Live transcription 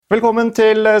Velkommen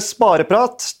til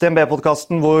Spareprat,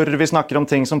 DNB-podcasten hvor vi snakker om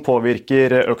ting som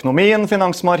påvirker økonomien,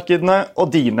 finansmarkedene og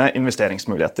dine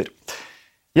investeringsmuligheter.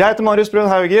 Jeg heter Marius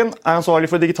Brun Haugen, er ansvarlig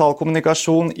for digital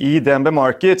kommunikasjon i DNB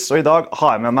Markets, og i dag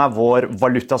har jeg med meg vår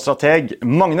valutastrateg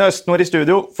Magne Østnord i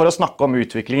studio for å snakke om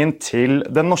utviklingen til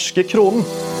den norske kronen.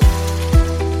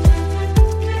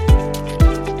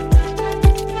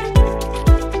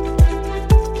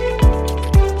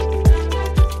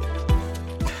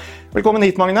 Velkommen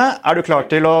hit, Magne. Er du klar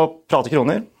til å prate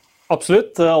kroner?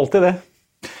 Absolutt, alltid det.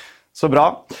 Så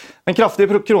bra. Den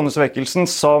kraftige kronesvekkelsen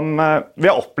som vi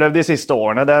har opplevd de siste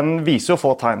årene, den viser jo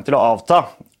få tegn til å avta.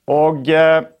 Og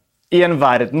i en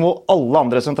verden hvor alle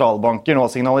andre sentralbanker nå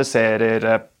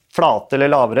signaliserer flate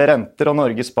eller lavere renter, og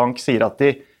Norges Bank sier at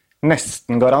de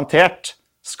nesten garantert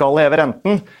skal heve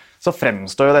renten, så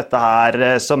fremstår jo dette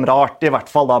her som rart, i hvert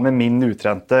fall da med min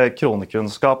utrente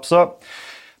kronekunnskap. Så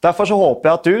derfor så håper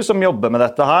jeg at du som jobber med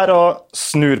dette her og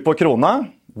snur på krona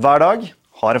hver dag,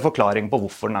 har en forklaring på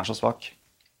hvorfor den er så svak.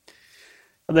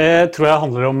 Det tror jeg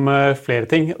handler om flere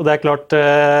ting. Og det er klart,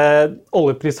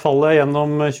 oljeprisfallet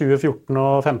gjennom 2014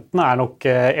 og 2015 er nok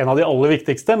en av de aller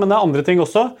viktigste, men det er andre ting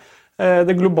også.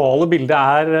 Det globale bildet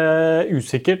er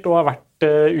usikkert og har vært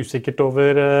usikkert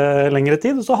over lengre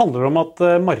tid. Og så handler det om at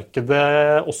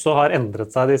markedet også har endret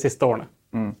seg de siste årene.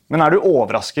 Men er du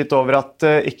overrasket over at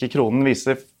ikke kronen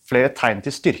viser flere tegn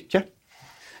til styrke?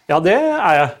 Ja, det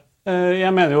er jeg.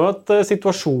 Jeg mener jo at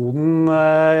situasjonen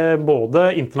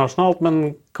både internasjonalt,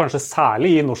 men kanskje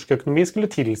særlig i norsk økonomi, skulle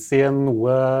tilsi en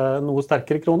noe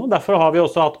sterkere krone. Derfor har vi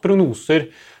også hatt prognoser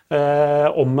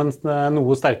om en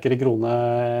noe sterkere krone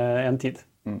en tid.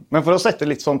 Men for å sette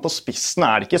litt sånn på spissen,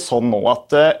 er det ikke sånn nå at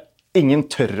ingen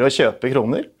tør å kjøpe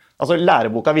kroner? Altså,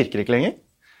 læreboka virker ikke lenger?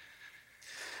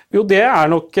 Jo, det er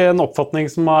nok en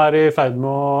oppfatning som er i ferd med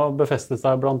å befeste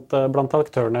seg blant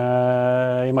aktørene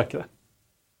i markedet.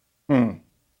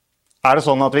 Er det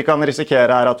sånn at vi kan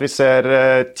risikere her at vi ser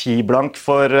 10 blank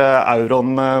for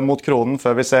euroen mot kronen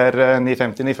før vi ser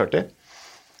 9,50-9,40?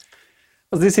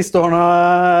 Altså, de siste årene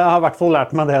har jeg i hvert fall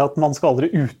lært meg det at man skal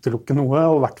aldri utelukke noe,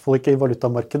 og i hvert fall ikke i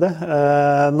valutamarkedet.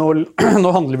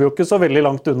 Nå handler vi jo ikke så veldig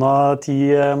langt unna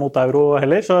 10 mot euro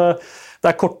heller, så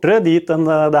det er kortere dit enn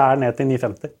det er ned til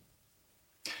 9,50.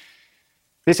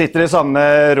 Vi sitter i samme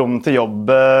rom til jobb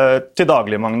til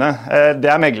daglig, Magne. Det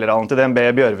er meglerhallen til DNB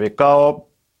i Bjørvika, og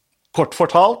kort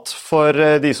fortalt, for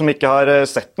de som ikke har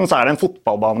sett den, så er det en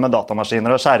fotballbane med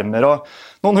datamaskiner og skjermer, og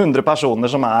noen 100 personer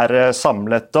som er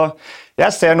samlet. Og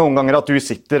jeg ser noen ganger at du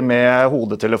sitter med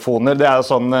hodetelefoner, det er jo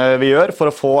sånn vi gjør for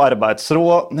å få arbeidsro,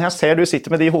 og når jeg ser du sitter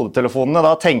med de hodetelefonene,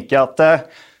 da tenker jeg at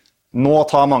nå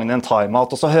tar Magne en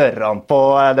timeout, og så hører han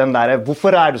på den der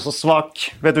 «Hvorfor er du så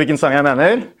svak?» Vet du hvilken sang jeg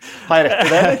mener? Har jeg rett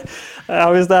i det? Ja,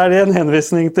 hvis det er en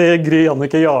henvisning til Gry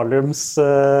Annike Jarlums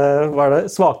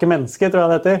 «Svake mennesker», tror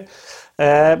jeg det heter.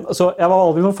 Så jeg var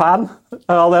aldri noen fan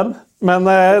av den. Men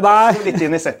nei. Litt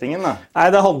inn i settingen da.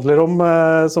 Nei, det handler om,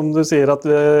 som du sier, at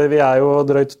vi er jo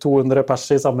drøyt 200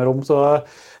 pers i samme rom, så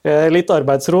litt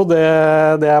arbeidsro,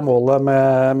 det er målet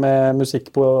med musikk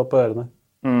på ørene.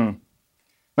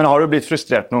 Men har du blitt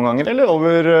frustrert noen ganger, eller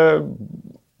over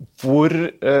hvor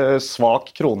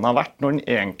svak kronen har vært, når den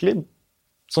egentlig,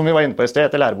 som vi var inne på i sted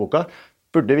etter læreboka,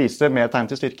 burde vise mer tegn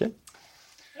til styrke?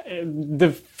 Det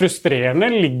frustrerende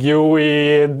ligger jo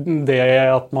i det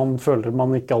at man føler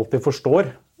man ikke alltid forstår.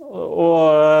 Og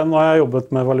nå har jeg jobbet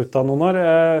med valuta noen år.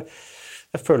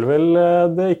 Jeg føler vel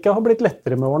det ikke har blitt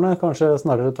lettere med årene, kanskje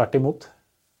snarere tvert imot.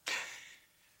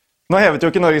 Nå hevet jo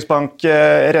ikke Norges Bank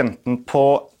renten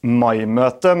på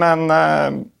mai-møtet, men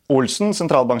Olsen,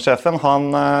 sentralbanksjefen,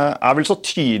 han er vel så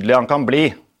tydelig han kan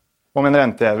bli om en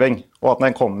renteheving, og at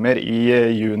den kommer i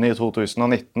juni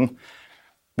 2019.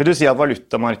 Vil du si at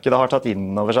valutamarkedet har tatt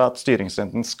inn over seg at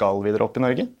styringsrenten skal videre opp i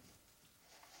Norge?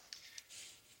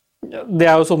 Det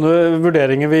er jo sånne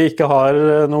vurderinger vi ikke har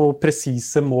noe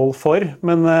presise mål for,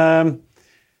 men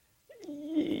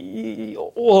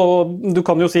og du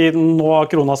kan jo si nå har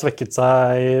krona svekket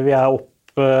seg, vi er opp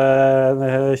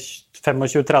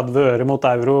 25-30 øre mot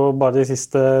euro bare de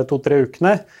siste 2-3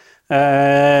 ukene.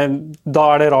 Da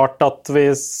er det rart at vi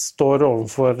står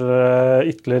overfor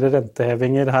ytterligere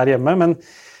rentehevinger her hjemme, men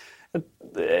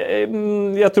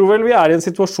jeg tror vel vi er i en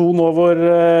situasjon nå hvor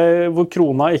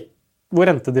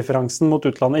rentedifferansen mot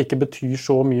utlandet ikke betyr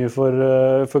så mye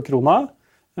for krona.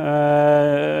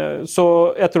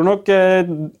 Så jeg tror nok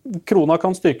krona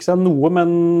kan styrke seg noe, men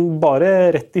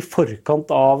bare rett i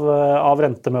forkant av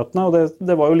rentemøtene, og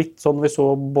det var jo litt sånn vi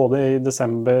så både i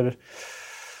desember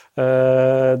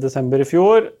i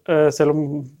fjor, selv om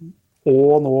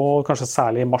og nå kanskje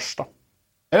særlig i mars da.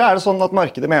 Eller er det sånn at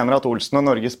markedet mener at Olsen og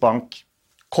Norges Bank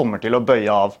kommer til å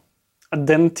bøye av?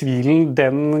 Den tvilen,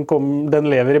 den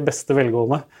lever i beste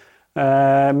velgående.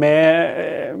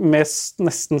 Med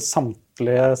nesten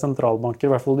samtlige sentralbanker,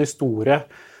 i hvert fall de store,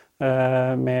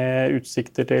 med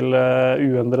utsikter til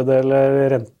uendrede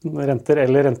renter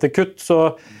eller rentekutt. Så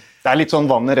det litt sånn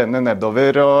vannet renner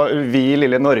nedover, og vi i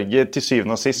lille Norge til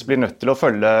syvende og sist blir nødt til å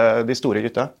følge de store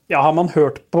gutta. Ja, har man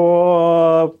hørt på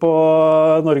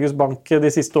Norges Bank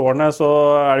de siste årene, så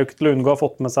det jo ikke til å unngå å ha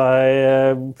fått med seg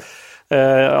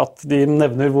at de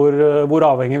nevner hvor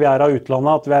avhengig vi av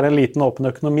utlandet, at vi en liten åpen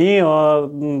økonomi, og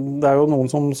det jo noen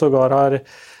som sågar har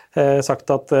sagt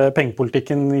at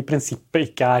pengepolitikken i prinsippet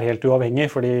ikke helt uavhengig,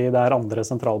 fordi det andre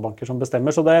sentralbanker som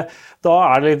bestemmer. Så da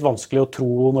det litt vanskelig å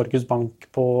tro Norges Bank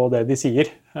på det de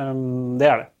sier. Det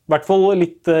det. I hvert fall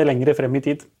litt lengre frem i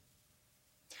tid.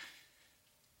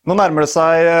 Nå nærmer det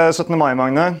seg 17. mai,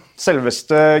 Magne.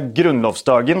 Selveste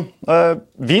grunnlovsdagen.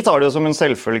 Vi tar det jo som en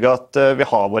selvfølge at vi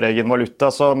har vår egen valuta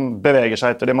som beveger seg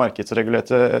etter de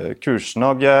markedsregulerte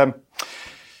kursene. Og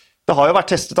det har jo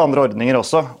vært testet andre ordninger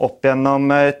også, opp gjennom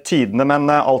tidene, men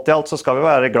alt i alt så skal vi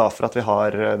være glad for at vi har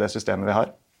det systemet vi har.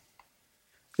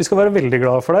 Vi skal være veldig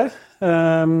glade for det.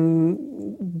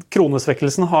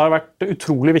 Kronesvekkelsen har vært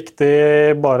utrolig viktig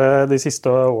bare de siste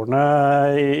årene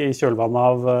i kjølvannet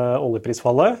av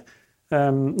oljeprisfallet.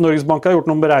 Norges Bank har gjort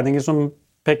noen beregninger som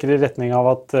peker i retning av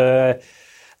at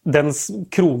den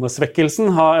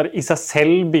kronesvekkelsen har i seg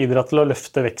selv bidratt til å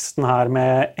løfte veksten her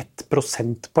med 1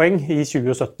 prosentpoeng i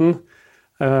 2017.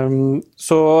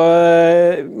 Så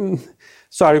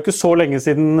det jo ikke så lenge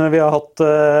siden vi har hatt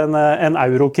en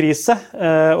eurokrise,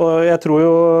 og jeg tror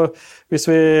jo, hvis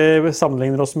vi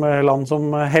sammenligner oss med land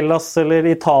som Hellas eller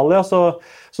Italia, så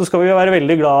skal vi jo være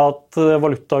veldig glad at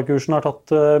valutakursen har tatt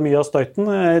mye av støyten.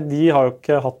 De har jo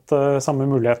ikke hatt samme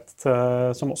mulighet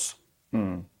som oss.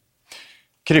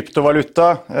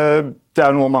 Kryptovaluta, det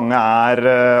jo noe mange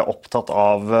opptatt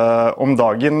av om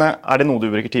dagen. Det noe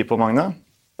du bruker tid på, Magne?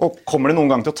 Og kommer det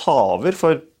noen gang til å ta over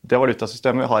for det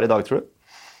valutasystemet vi har i dag, tror du?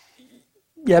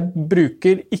 Jeg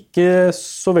bruker ikke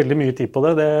så veldig mye tid på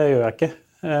det, det gjør jeg ikke.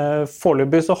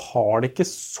 Foreløpig så har det ikke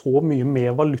så mye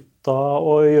med valuta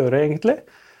å gjøre, egentlig.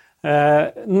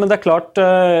 Men det klart,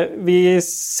 vi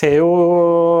ser jo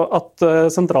at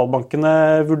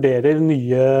sentralbankene vurderer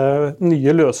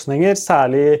nye løsninger,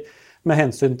 særlig med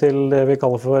hensyn til det vi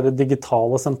kaller for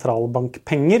digitale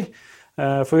sentralbankpenger.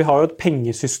 For vi har jo et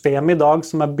pengesystem i dag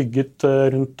som bygget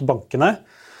rundt bankene,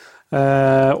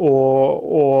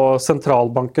 og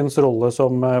sentralbankens rolle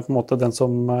som på en måte den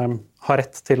som har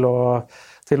rett til å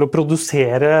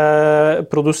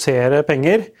produsere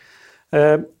penger.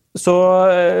 Så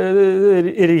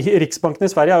Riksbanken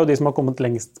i Sverige jo de som har kommet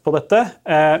lengst på dette.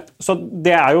 Så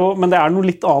men det noe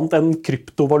litt annet enn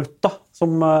kryptovaluta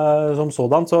som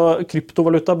sådan. Så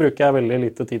kryptovaluta bruker jeg veldig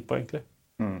lite tid på, egentlig.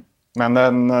 Men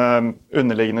den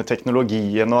underliggende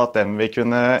teknologien og at den vil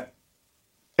kunne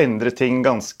endre ting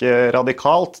ganske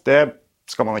radikalt, det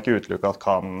skal man ikke utelukke at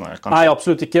kan skje. Nei,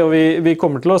 absolutt ikke, og vi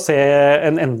kommer til å se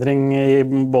en endring i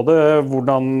både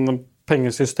hvordan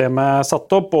pengesystemet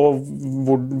satt opp, og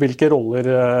hvilke roller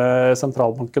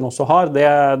sentralbanken også har.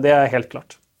 Det helt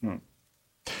klart.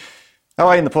 Jeg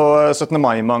var inne på 17.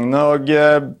 mai, Magne, og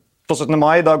på 17.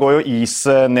 mai da går jo is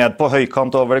ned på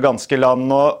høykant over det ganske land,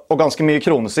 og ganske mye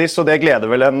kronesis, og det gleder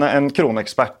vel en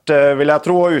kroneekspert, vil jeg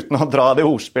tro, og uten å dra det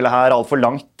ordspillet her alt for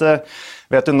langt.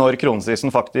 Vet du når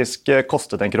kronesisen faktisk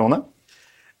kostet en krone?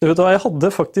 Du vet hva, jeg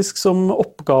hadde faktisk som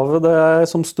oppgave da jeg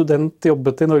som student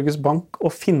jobbet i Norges Bank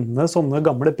å finne sånne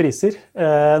gamle priser.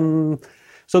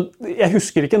 Så jeg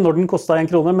husker ikke når den kostet 1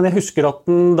 krone, men jeg husker at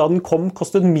da den kom,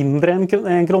 kostet mindre enn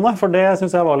 1 krone, for det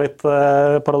synes jeg var litt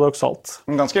paradoksalt.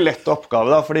 En ganske lett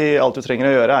oppgave da, fordi alt du trenger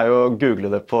å gjøre jo å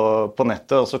google det på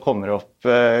nettet, og så kommer det opp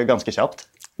ganske kjapt.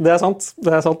 Det sant,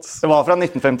 det sant. Det var fra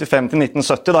 1955 til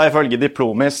 1970, da ifølge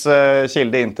Diplomis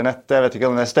kilde i internett. Jeg vet ikke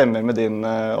om det stemmer med din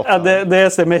oppgave. Ja, det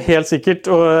stemmer helt sikkert,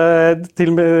 og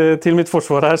til mitt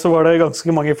forsvar her så var det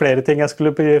ganske mange flere ting jeg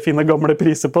skulle finne gamle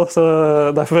priser på, så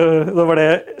derfor da var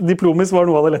Diplomis var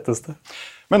noe av det letteste.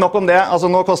 Men nok om det, altså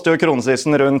nå koster jo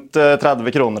kronesisen rundt 30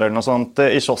 kroner eller noe sånt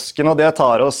i kiosken, og det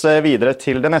tar oss videre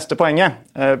til det neste poenget,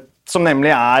 som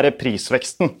nemlig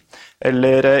prisveksten,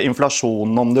 eller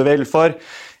inflasjonen om du vil, for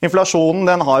inflasjonen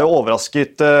den har jo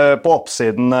overrasket på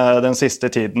oppsiden den siste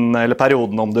tiden, eller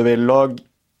perioden om du vil, og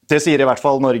det sier i hvert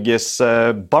fall Norges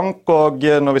Bank, og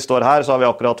når vi står her så har vi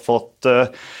akkurat fått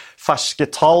ferske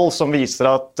tall som viser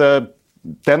at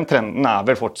den trenden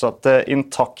vel fortsatt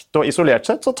intakt, og isolert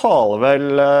sett så taler vel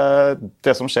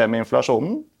det som skjer med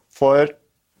inflasjonen for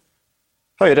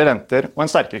høyere renter og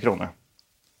en sterkere krone.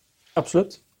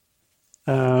 Absolutt.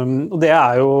 Og det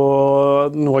jo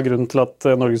noe av grunnen til at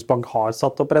Norges Bank har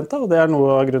satt opp renta, og det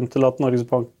noe av grunnen til at Norges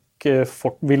Bank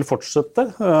vil fortsette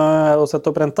å sette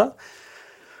opp renta.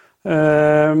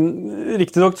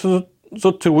 Riktig nok så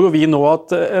tror jo vi nå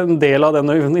at en del av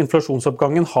denne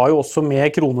inflasjonsoppgangen har jo også med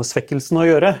kronesvekkelsen å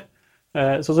gjøre.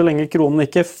 Så lenge kronen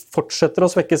ikke fortsetter å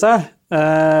svekke seg,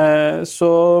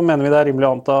 så mener vi det rimelig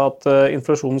å anta at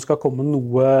inflasjonen skal komme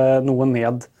noe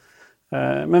ned.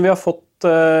 Men vi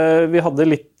hadde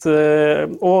litt,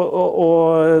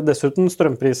 og dessuten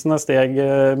strømprisene steg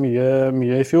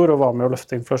mye i fjor og var med å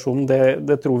løfte inflasjonen.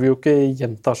 Det tror vi jo ikke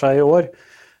gjentar seg i år.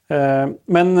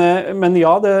 Men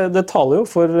ja, det taler jo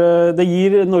for, det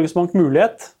gir Norges Bank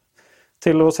mulighet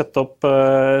til å sette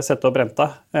opp renta.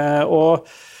 Og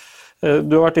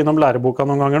du har vært innom læreboka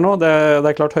noen ganger nå.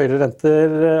 Det klart høyere renter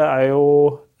jo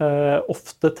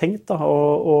ofte tenkt da,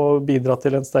 å bidra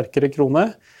til en sterkere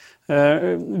krone.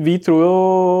 Vi tror jo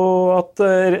at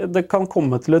det kan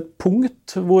komme til et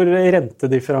punkt hvor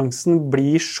rentedifferansen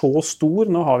blir så stor.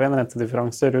 Nå har vi en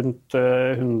rentedifferanse rundt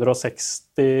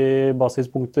 160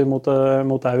 basispunkter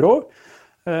mot euro.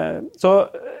 Så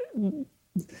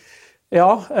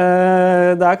ja,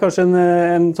 det kanskje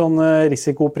en sånn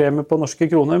risikopremie på norske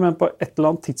kroner, men på et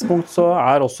eller annet tidspunkt så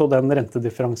også den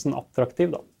rentedifferansen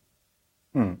attraktiv da.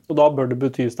 Og da bør det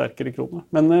bety sterkere krone.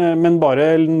 Men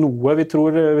bare noe, vi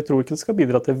tror ikke det skal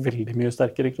bidra til veldig mye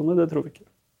sterkere krone, det tror vi ikke.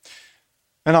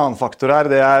 En annen faktor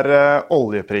det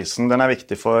oljeprisen, den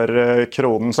viktig for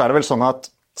kronen. Så det vel sånn at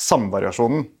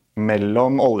samvariasjonen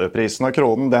mellom oljeprisen og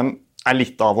kronen, den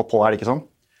litt av og på, det ikke sånn?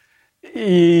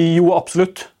 Jo,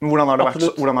 absolutt. Hvordan har det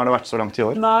vært så langt i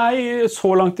år? Nei,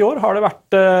 så langt i år har det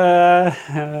vært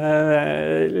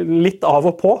litt av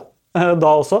og på. Da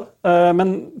også,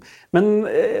 men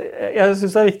jeg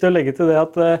synes det viktig å legge til det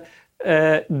at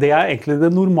det egentlig det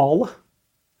normale.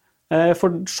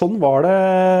 For sånn var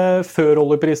det før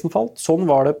oljeprisen falt, sånn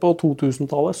var det på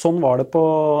 2000-tallet, sånn var det på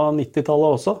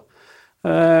 90-tallet også.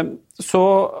 Så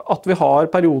at vi har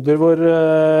perioder hvor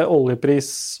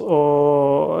oljepris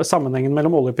og sammenhengen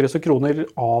mellom oljepris og kroner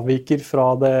avviker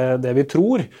fra det vi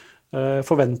tror,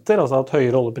 forventer, altså at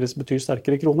høyere oljepris betyr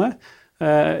sterkere krone,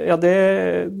 ja, det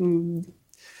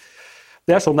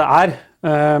sånn det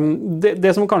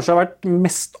Det som kanskje har vært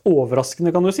mest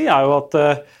overraskende, kan du si, jo at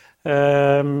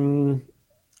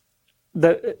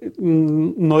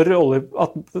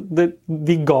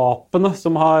de gapene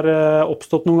som har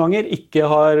oppstått noen ganger, ikke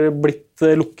har blitt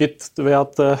lukket ved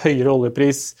at høyere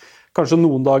oljepris kanskje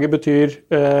noen dager betyr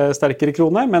sterkere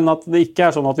krone, men at det ikke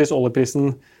sånn at hvis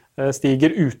oljeprisen stiger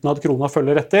uten at krona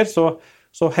følger etter,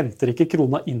 så henter ikke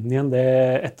krona inn igjen det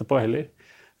etterpå heller.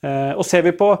 Og ser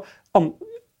vi på,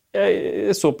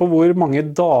 jeg så på hvor mange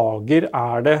dager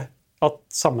det at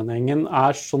sammenhengen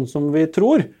sånn som vi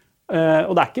tror,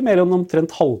 og det ikke mer enn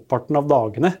omtrent halvparten av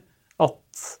dagene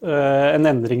at en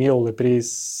endring i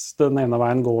oljepris den ene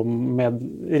veien går med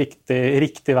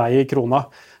riktig vei i krona.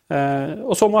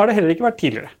 Og sånn har det heller ikke vært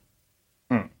tidligere.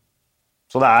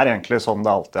 Så det egentlig sånn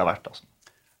det alltid har vært, altså?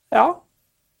 Ja.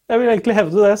 Jeg vil egentlig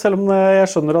hevde det, selv om jeg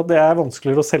skjønner at det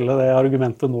vanskeligere å selge det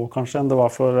argumentet nå kanskje enn det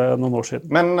var for noen år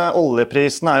siden. Men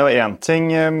oljeprisen jo en ting.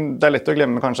 Det lett å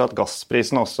glemme kanskje at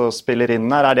gassprisen også spiller inn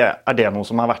her. Det noe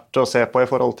som har vært å se på i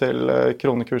forhold til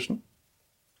kronekursen?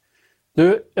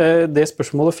 Det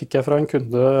spørsmålet fikk jeg fra en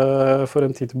kunde for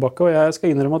en tid tilbake, og jeg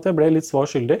skal innrømme at jeg ble litt svar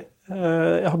skyldig.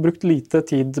 Jeg har brukt lite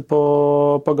tid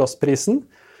på gassprisen,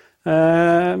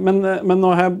 men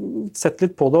nå har jeg sett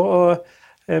litt på det, og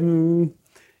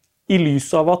i lys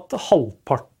av at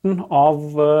halvparten av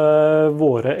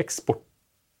våre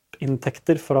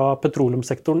eksportinntekter fra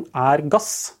petroleumssektoren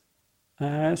gass,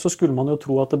 så skulle man jo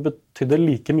tro at det betydde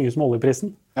like mye som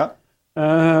oljeprisen. Ja.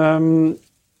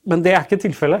 Men det ikke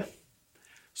tilfellet.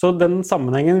 Så den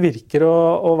sammenhengen virker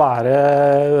å være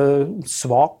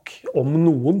svak om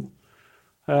noen.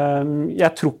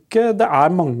 Jeg tror ikke det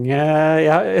mange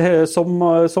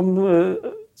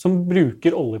som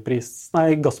bruker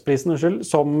gassprisen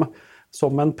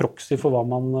som en proxy for hva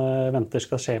man venter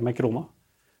skal skje med krona.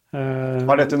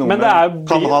 Har dette noe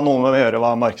kan ha noe med å gjøre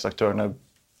hva markedsaktørene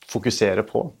fokuserer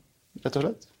på, rett og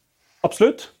slett?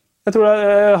 Absolutt. Jeg tror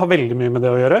det har veldig mye med det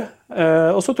å gjøre.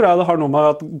 Og så tror jeg det har noe med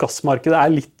at gassmarkedet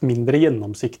litt mindre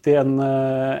gjennomsiktig enn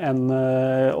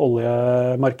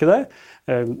oljemarkedet.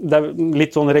 Det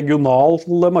litt sånn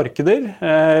regionale markeder,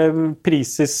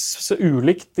 prises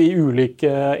ulikt i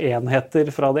ulike enheter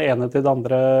fra det ene til det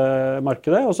andre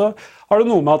markedet. Og så har det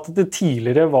noe med at det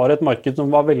tidligere var et marked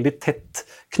som var veldig tett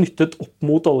knyttet opp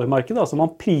mot oljemarkedet. Altså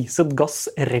man priset gass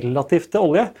relativt til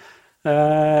olje.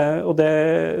 Og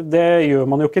det gjør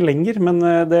man jo ikke lenger, men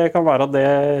det kan være at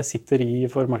det sitter i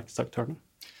for markedsaktørene.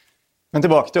 Men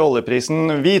tilbake til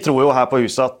oljeprisen. Vi tror jo her på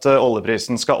huset at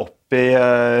oljeprisen skal opp i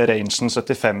rangen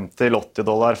 $75 til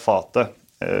 $80 fatet.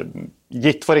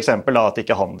 Gitt for eksempel da at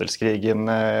ikke handelskrigen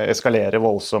eskalerer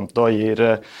voldsomt og gir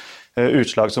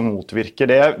utslag som motvirker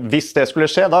det. Hvis det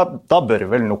skulle skje, da bør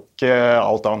vel nok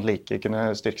alt annet like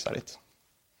kunne styrke seg litt.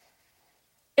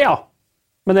 Ja,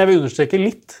 men jeg vil understreke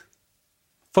litt.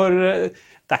 For det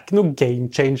ikke noe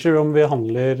game changer om vi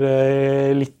handler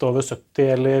litt over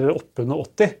 70 eller oppunder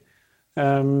 80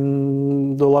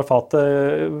 dollar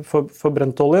fatet for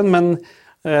brentoljen,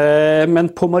 men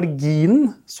på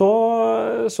marginen så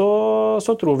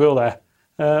tror vi jo det.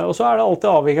 Og så det alltid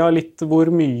avhengig av litt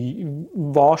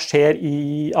hva skjer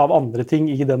av andre ting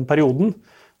i den perioden.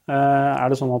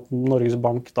 Det sånn at Norges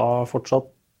Bank da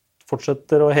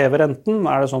fortsetter å heve renten?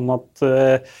 Det sånn at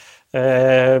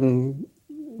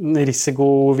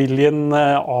risikoviljen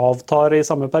avtar i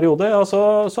samme periode, ja,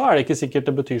 så det ikke sikkert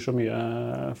det betyr så mye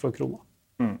for krona.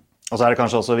 Og så det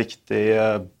kanskje også viktig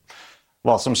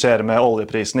hva som skjer med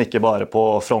oljeprisen, ikke bare på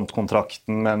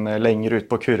frontkontrakten, men lenger ut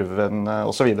på kurven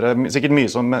og så videre. Sikkert mye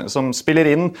som spiller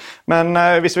inn, men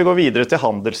hvis vi går videre til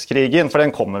handelskrigen, for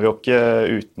den kommer vi jo ikke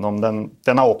utenom,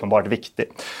 den åpenbart viktig.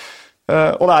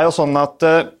 Og det jo sånn at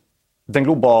den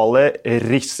globale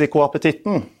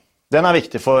risikoappetitten, den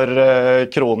viktig for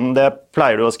kronen. Det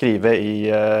pleier du å skrive i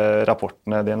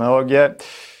rapportene dine. Og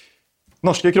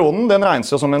norske kronen den regnes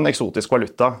jo som en eksotisk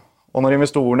valuta. Og når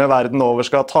investorene verden over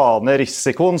skal ta ned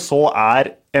risikoen, så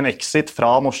en exit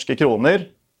fra norske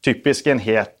kroner typisk en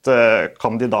het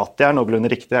kandidat. Det noenlunde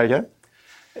riktig, det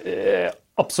ikke?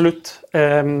 Absolutt.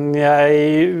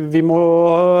 Vi må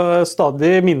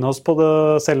stadig minne oss på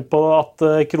det selv på at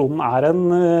kronen en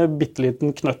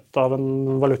bitteliten knøtt av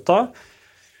en valuta.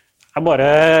 Det bare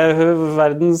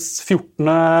verdens 14.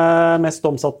 mest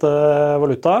omsatte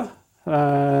valuta.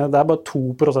 Det bare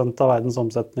 2% av verdens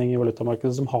omsetning i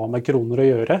valutamarkedet som har med kroner å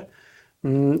gjøre.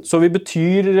 Så vi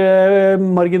betyr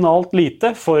marginalt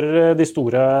lite for de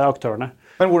store aktørene.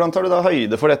 Men hvordan tar du da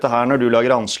høyde for dette her når du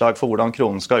lager anslag for hvordan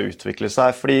kronen skal utvikle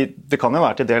seg? Fordi det kan jo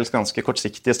være til dels ganske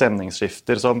kortsiktige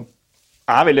stemningsskifter som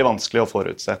veldig vanskelig å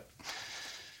forutse.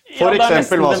 For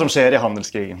eksempel hva som skjer i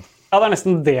handelskrigen. Ja, det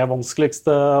nesten det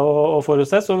vanskeligste å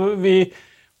forutse. Så vi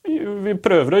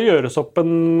prøver å gjøre oss opp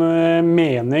en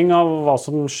mening av hva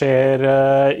som skjer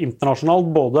internasjonalt,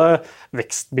 både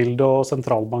vekstbilde og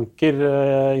sentralbanker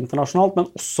internasjonalt, men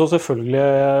også selvfølgelig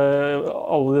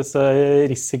alle disse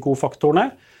risikofaktorene.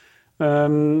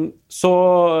 Så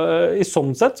i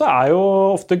sånn sett så jo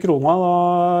ofte krona,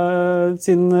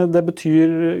 siden det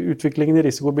utviklingen i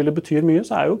risikobildet betyr mye,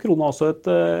 så jo krona også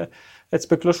et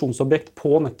spekulasjonsobjekt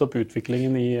på nettopp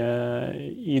utviklingen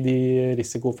i de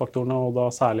risikofaktorene, og da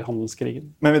særlig handelskrigen.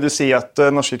 Men vil du si at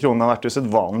norske kroner har vært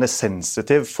usedvanlig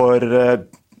sensitiv for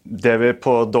det vi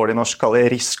på dårlig norsk kaller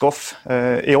risk-off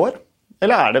i år?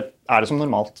 Eller det som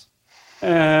normalt?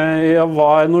 Ja,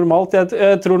 hva normalt?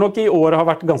 Jeg tror nok i år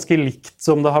har vært ganske likt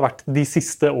som det har vært de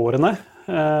siste årene.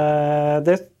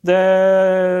 Det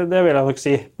vil jeg nok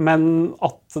si. Men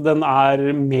at den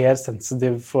mer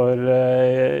sensitiv for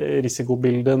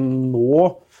risikobildet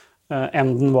nå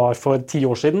enn den var for 10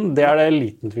 år siden, det det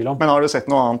liten tvil om. Men har du sett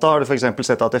noe annet da? Har du for eksempel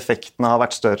sett at effektene har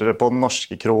vært større på den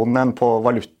norske kronen enn på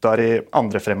valutaer i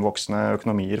andre fremvoksende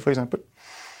økonomier, for eksempel?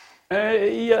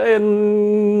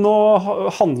 Nå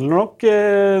handler nok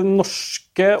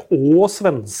norske og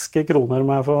svenske kroner,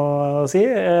 må jeg få si,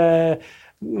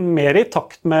 mer i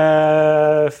takt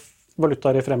med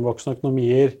valutaer i fremvoksende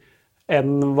økonomier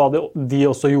enn hva de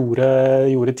også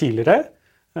gjorde tidligere.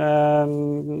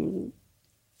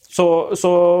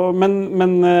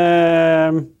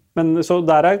 Men så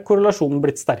der korrelasjonen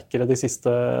blitt sterkere de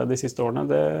siste årene.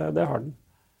 Det har den.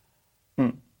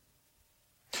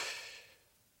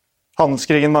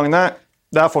 Handelskrigen, Magne.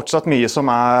 Det fortsatt mye som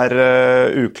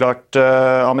uklart.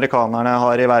 Amerikanerne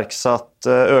har iverksatt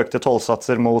økte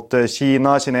tollsatser mot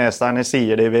Kina. Kineserne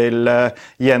sier de vil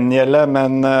gjengjelde,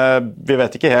 men vi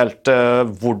vet ikke helt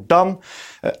hvordan.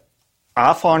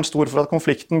 Faren stor for at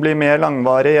konflikten blir mer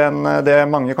langvarig enn det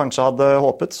mange kanskje hadde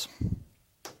håpet?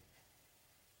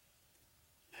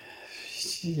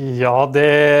 Ja,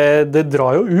 det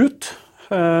drar jo ut.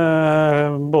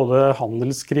 Både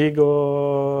handelskrig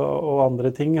og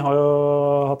andre ting har jo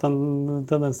hatt en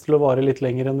tendens til å vare litt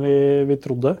lenger enn vi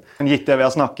trodde. Men gitt det vi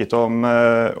har snakket om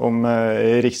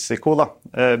risiko, da,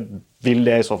 vil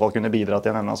det i så fall kunne bidra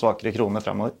til en enda svakere krone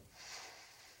fremover?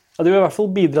 Ja, det vil i hvert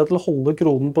fall bidra til å holde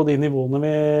kronen på de nivåene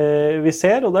vi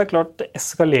ser, og det klart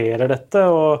eskalerer dette,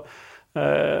 og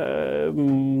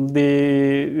de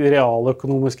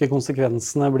realøkonomiske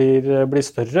konsekvensene blir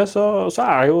større, så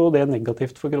jo det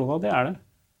negativt for krona, det det.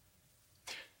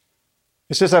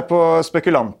 Hvis vi ser på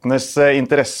spekulantenes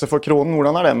interesse for kronen,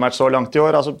 hvordan har den vært så langt i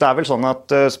år? Altså, det vel sånn at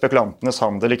spekulantenes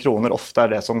handel i kroner ofte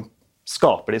det som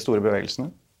skaper de store bevegelsene?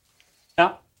 Ja,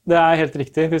 det helt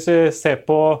riktig. Hvis vi ser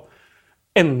på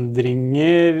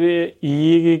endringer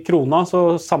i krona,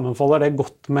 så sammenfaller det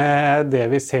godt med det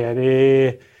vi ser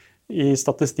i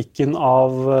statistikken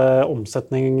av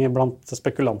omsetning blant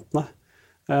spekulantene.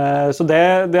 Så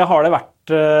det har det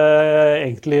vært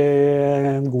egentlig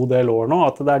en god del år nå,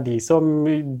 at det de som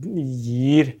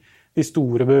gir de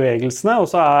store bevegelsene, og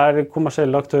så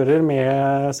kommersielle aktører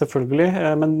med selvfølgelig,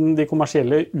 men de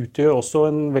kommersielle utgjør også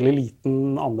en veldig liten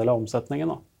andel av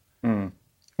omsetningen da.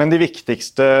 Men de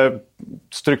viktigste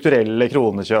strukturelle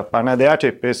kronekjøperne, det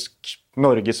typisk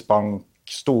Norges Bank,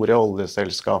 store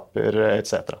oljeselskaper,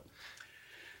 etc.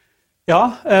 Ja,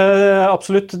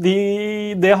 absolutt.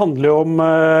 Det handler jo om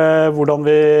hvordan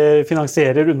vi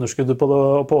finansierer underskuddet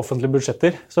på offentlige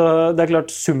budsjetter. Så det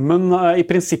klart summen, i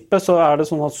prinsippet så det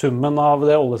sånn at summen av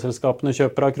det oljeselskapene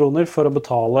kjøper av kroner for å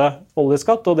betale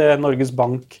oljeskatt, og det Norges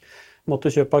Bank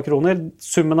måtte kjøpe av kroner,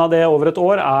 summen av det over et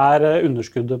år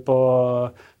underskuddet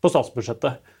på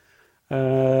statsbudsjettet.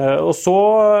 Og så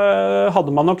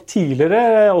hadde man nok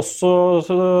tidligere også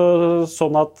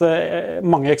sånn at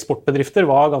mange eksportbedrifter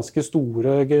var ganske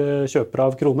store kjøpere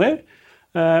av kroner,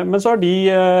 men så har de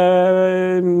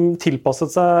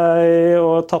tilpasset seg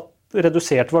og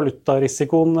redusert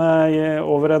valutarisikoen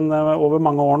over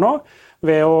mange år nå,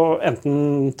 ved å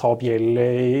enten ta opp gjeld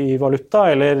i valuta,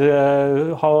 eller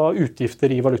ha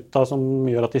utgifter i valuta som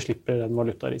gjør at de slipper den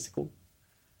valutarisikoen.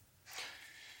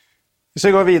 Hvis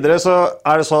vi går videre, så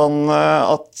det sånn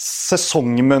at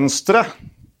sesongmønstre,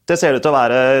 det ser ut til å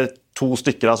være to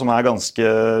stykker som ganske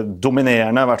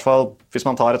dominerende, i hvert fall hvis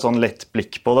man tar et sånn lett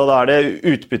blikk på det. Da det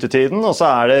utbyttetiden, og så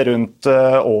det rundt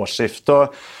årsskift.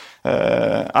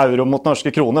 Euro mot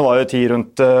norske kroner var jo tid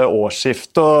rundt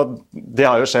årsskift, og det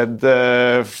har jo skjedd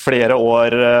flere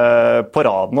år på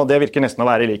raden, og det virker nesten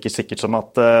å være like sikkert som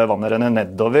at vannet renner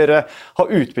nedover.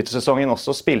 Har utbyttesesongen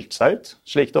også spilt seg ut,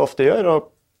 slik det ofte gjør, og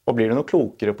blir det noe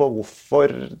klokere på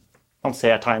hvorfor man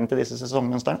ser tegn til disse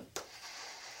sesongmønstrene?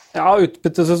 Ja,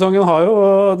 utbyttesesongen har jo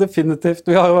definitivt,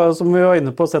 vi har jo, som vi var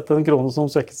inne på, sett en krone som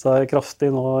svekket seg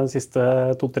kraftig nå de siste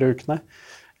 2-3 ukene.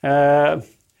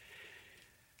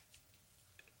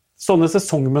 Sånne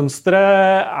sesongmønstre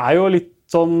jo litt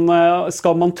sånn,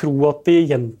 skal man tro at de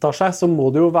gjentar seg, så må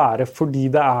det jo være fordi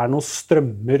det noen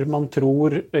strømmer man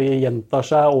tror gjentar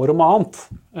seg år om annet.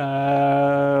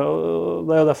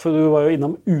 Det jo derfor du var jo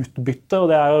innom utbytte,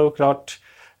 og det jo klart,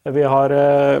 vi har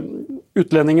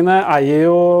utlendingene eier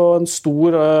jo en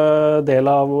stor del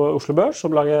av Oslo Børs,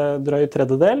 som lager drøy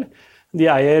tredjedel. De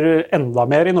eier enda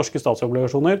mer i norske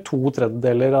statsobligasjoner,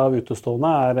 2/3 av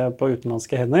utestående på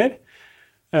utenlandske hender.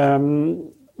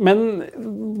 Men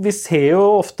vi ser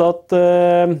jo ofte at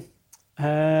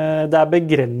det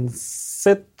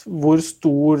begrenset hvor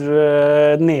stor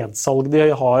nedsalg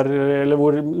de har, eller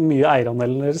hvor mye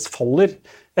eierandelen deres faller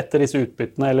etter disse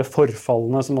utbyttene, eller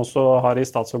forfallene som også har i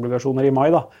statsobligasjoner i mai.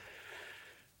 Da.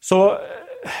 Så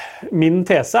min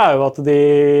tese jo at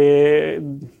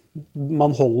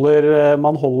man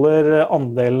holder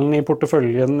andelen i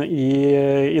porteføljen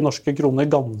i norske kroner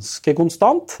ganske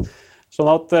konstant. Sånn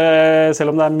at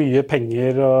selv om det mye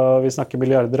penger, og vi snakker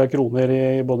milliarder av kroner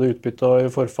i både utbytte og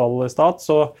i forfall stat,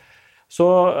 så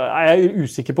jeg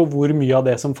usikker på hvor mye av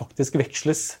det som faktisk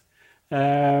veksles.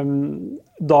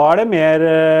 Da har jeg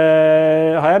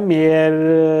mer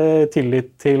tillit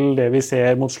til det vi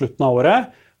ser mot slutten av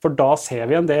året, for da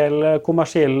ser vi en del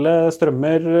kommersielle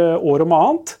strømmer år om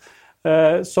annet,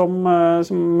 som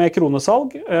med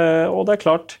kronesalg, og det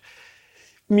klart,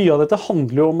 mye av dette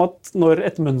handler jo om at når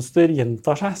et mønster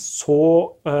gjentar seg,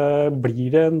 så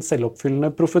blir det en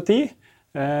selvoppfyllende profeti.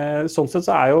 Sånn sett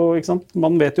så jo, ikke sant,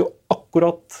 man vet jo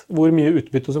akkurat hvor mye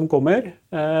utbytte som kommer,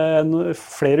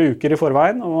 flere uker i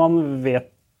forveien, og man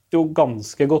vet jo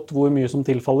ganske godt hvor mye som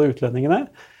tilfaller utlendingene.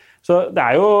 Så det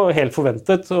jo helt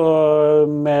forventet,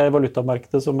 og med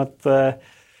valutamarkedet som et,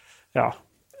 ja,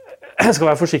 jeg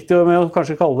skal være forsiktig med å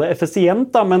kanskje kalle det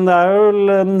effisient, da, men det jo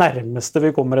nærmeste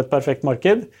vi kommer et perfekt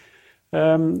marked.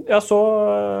 Ja, så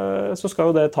skal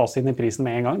jo det tas inn i prisen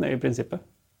med en gang, det i prinsippet.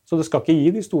 Så det skal ikke gi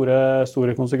de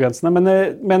store konsekvensene. Men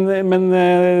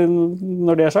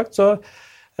når det sagt, så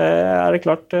det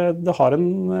klart det har en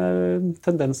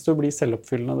tendens til å bli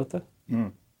selvoppfyllende, dette.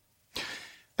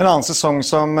 En annen sesong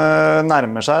som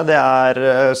nærmer seg, det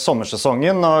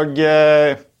sommersesongen, og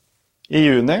i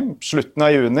juni, slutten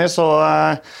av juni, så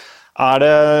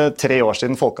det 3 år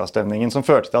siden folkeavstemningen som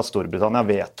førte til at Storbritannia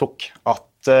vedtok at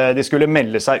de skulle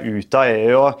melde seg ut av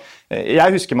EU. Og jeg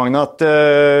husker, Magne, at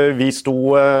vi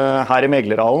sto her i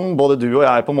Meglerhallen, både du og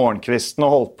jeg på morgenkvisten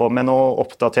og holdt på med noen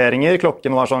oppdateringer.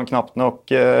 Klokken var sånn knapt nok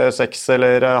 6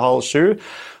 eller halv 7.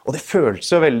 Og det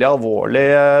føltes jo veldig alvorlig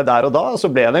der og da.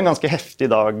 Så ble det en ganske heftig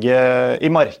dag i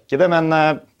markedet, men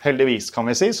heldigvis kan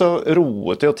vi si, så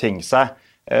roet jo ting seg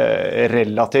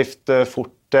relativt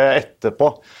fort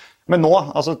etterpå. Men nå,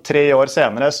 altså 3 år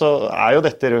senere, så jo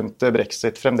dette rundt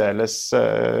Brexit fremdeles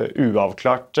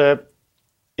uavklart.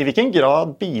 I hvilken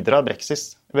grad bidrar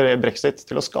Brexit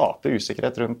til å skape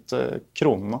usikkerhet rundt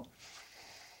kronen nå?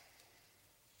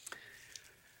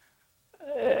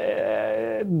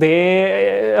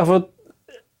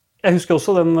 Jeg husker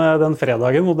også den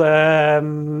fredagen, og det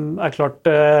klart,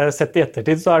 sett i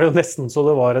ettertid, så det jo nesten så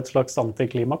det var et slags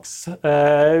antiklimaks.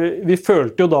 Vi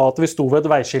følte jo da at vi sto ved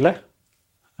et veiskille.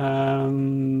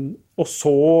 Og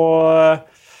så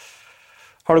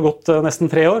har det gått nesten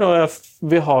 3 år, og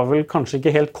vi har vel kanskje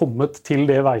ikke helt kommet til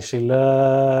det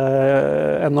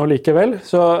veiskillet ennå likevel.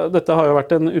 Så dette har jo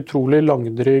vært en utrolig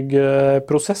langdryg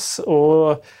prosess,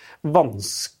 og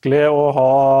vanskelig å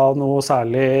ha noe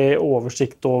særlig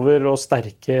oversikt over og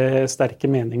sterke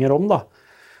meninger om, da.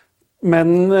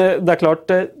 Men det klart,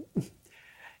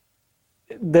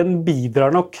 den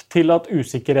bidrar nok til at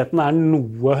usikkerheten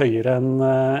noe høyere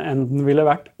enn den ville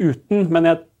vært uten, men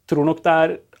jeg tror nok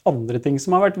det andre ting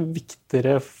som har vært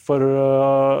viktigere for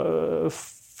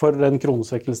den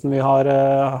kronesvekkelsen vi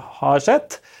har sett.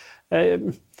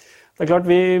 Det klart,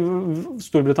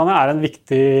 Storbritannia en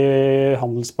viktig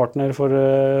handelspartner for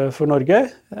Norge,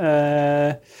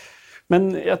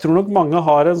 men jeg tror nok mange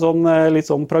har en litt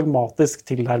sånn pragmatisk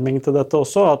tilnærming til dette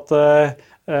også, at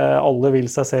alle vil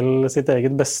seg selv sitt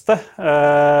eget beste,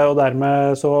 og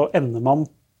dermed så ender man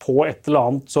på et eller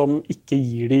annet som ikke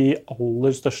gir de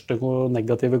aller største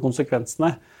negative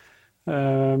konsekvensene.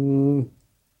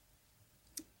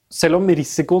 Selv om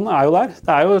risikoen jo der.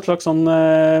 Det jo et slags sånn,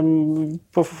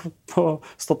 på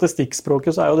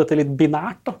statistikkspråket så jo dette litt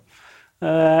binært da.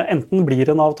 Enten blir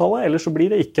det en avtale, eller så blir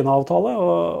det ikke en avtale,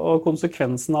 og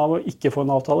konsekvensen av å ikke få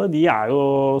en avtale, de jo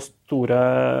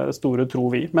store, tror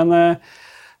vi. Men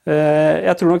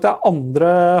jeg tror nok det andre,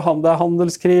 det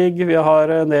handelskrig, vi har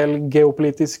en del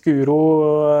geopolitisk uro,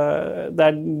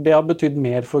 det har betydd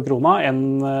mer for krona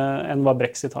enn hva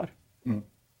Brexit har.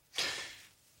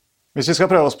 Hvis vi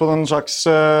skal prøve oss på en slags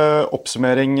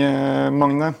oppsummering,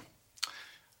 Magne.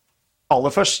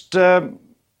 Aller først,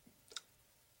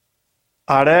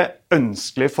 det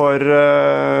ønskelig for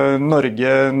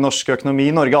Norge, norsk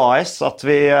økonomi, Norge AS, at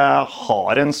vi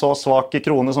har en så svak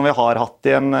krone som vi har hatt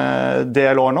i en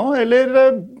del år nå,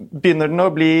 eller begynner den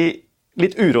å bli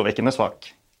litt urovekkende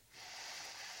svak?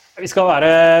 Vi skal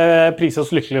prise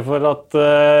oss lykkelige for at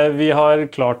vi har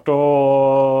klart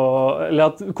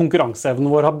eller at konkurranseevnen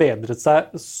vår har bedret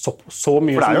seg så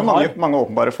mye. For det jo mange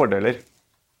åpenbare fordeler.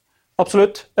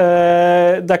 Absolutt.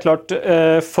 Det klart,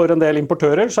 for en del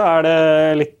importører så det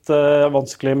litt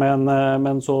vanskelig med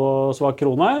en så svak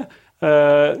krone.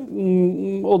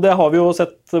 Og det har vi jo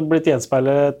sett blitt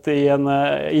gjenspeilet i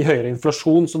høyere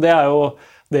inflasjon, så det jo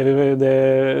det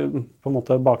på en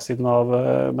måte baksiden av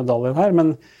medaljen her.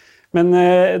 Men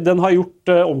den har gjort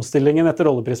omstillingen etter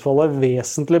oljeprisfallet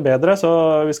vesentlig bedre, så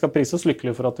vi skal prise oss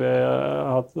lykkelige for at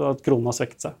kronen har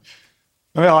svekket seg.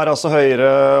 Men vi har altså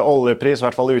høyere oljepris, i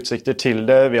hvert fall utsikter til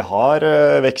det. Vi har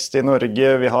vekst i Norge,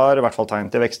 vi har i hvert fall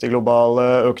tegn til vekst i global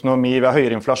økonomi, vi har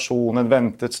høyere inflasjon enn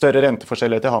ventet, større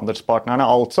renteforskjeller til handelspartnerne,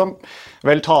 alt som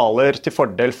vel taler til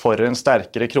fordel for en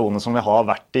sterkere krone som vi har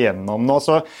vært igjennom nå.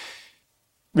 Så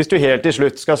hvis du helt til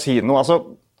slutt skal si noe, altså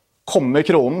kommer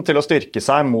kronen til å styrke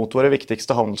seg mot våre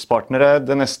viktigste handelspartnere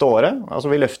det neste året?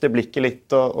 Altså vi løfter blikket litt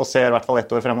og ser i hvert fall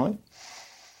 1 år fremover.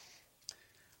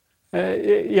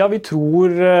 Ja, vi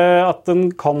tror at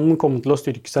den kan komme til å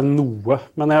styrke seg noe,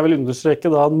 men jeg vil understreke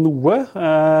da noe.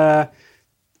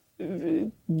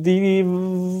 De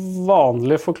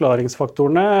vanlige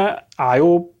forklaringsfaktorene jo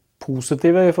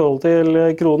positive i forhold til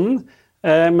kronen,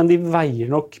 men de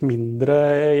veier nok mindre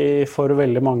for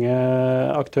veldig mange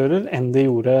aktører enn de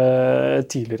gjorde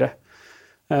tidligere.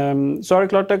 Så det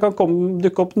klart det kan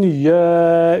dukke opp nye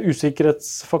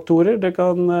usikkerhetsfaktorer. Det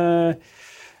kan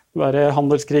være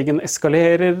handelskrigen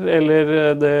eskalerer,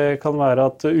 eller det kan være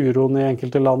at uroen i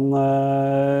enkelte land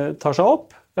tar seg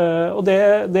opp. Og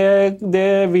det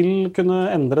vil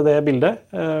kunne endre det bildet.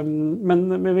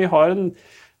 Men vi har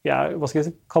hva skal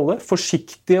jeg kalle det,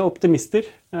 forsiktige optimister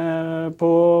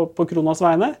på kronas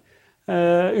vegne,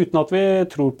 uten at vi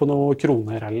tror på noe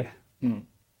kronerally.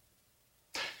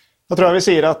 Da tror jeg vi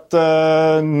sier at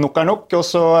nok nok, og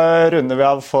så runder vi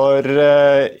av for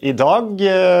i dag.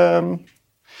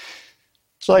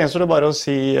 Så da gjenstår det bare å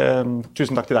si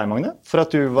tusen takk til deg, Magne, for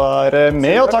at du var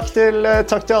med, og takk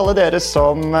til alle dere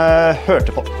som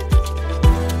hørte på.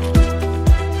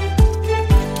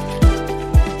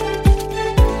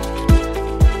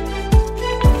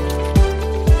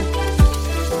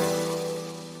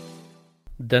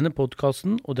 Denne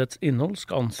podcasten og dets innhold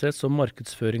skal anses som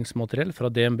markedsføringsmateriell fra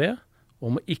DNB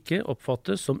og må ikke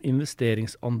oppfattes som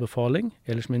investeringsanbefaling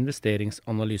eller som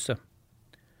investeringsanalyse.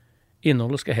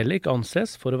 Innholdet skal heller ikke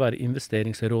anses for å være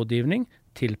investeringsrådgivning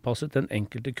tilpasset den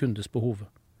enkelte kundes behov.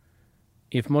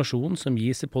 Informasjonen som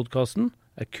gis i podcasten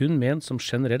kun ment som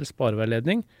generell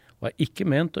spareveiledning og ikke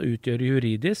ment å utgjøre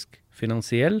juridisk,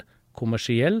 finansiell,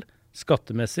 kommersiell,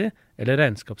 skattemessig eller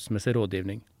regnskapsmessig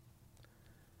rådgivning.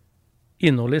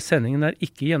 Innholdet i sendingen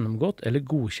ikke gjennomgått eller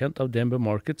godkjent av DNB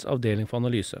Markets avdeling for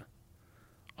analyse.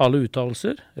 Alle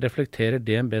uttalelser reflekterer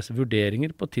DNBs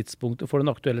vurderinger på tidspunktet for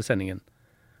den aktuelle sendingen,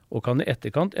 og kan i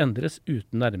etterkant endres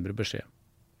uten nærmere beskjed.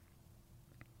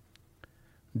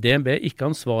 DNB ikke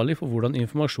ansvarlig for hvordan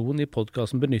informasjonen i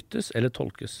podcasten benyttes eller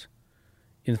tolkes.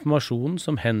 Informasjonen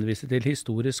som henviser til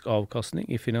historisk avkastning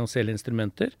i finansielle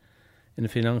instrumenter, en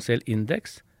finansiell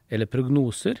indeks eller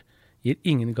prognoser, gir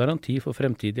ingen garanti for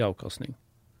fremtidig avkastning.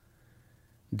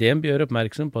 DNB gjør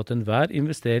oppmerksom på at enhver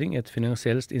investering i et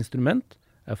finansielt instrument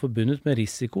forbundet med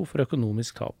risiko for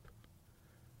økonomisk tap.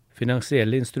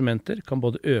 Finansielle instrumenter kan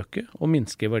både øke og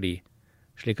minske i verdi,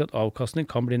 slik at avkastning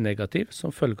kan bli negativ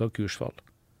som følge av kursfall.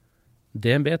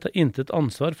 DNB tar intet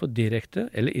ansvar for direkte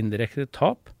eller indirekte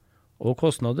tap og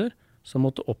kostnader som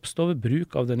måtte oppstå ved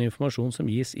bruk av den informasjon som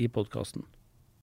gis i podcasten.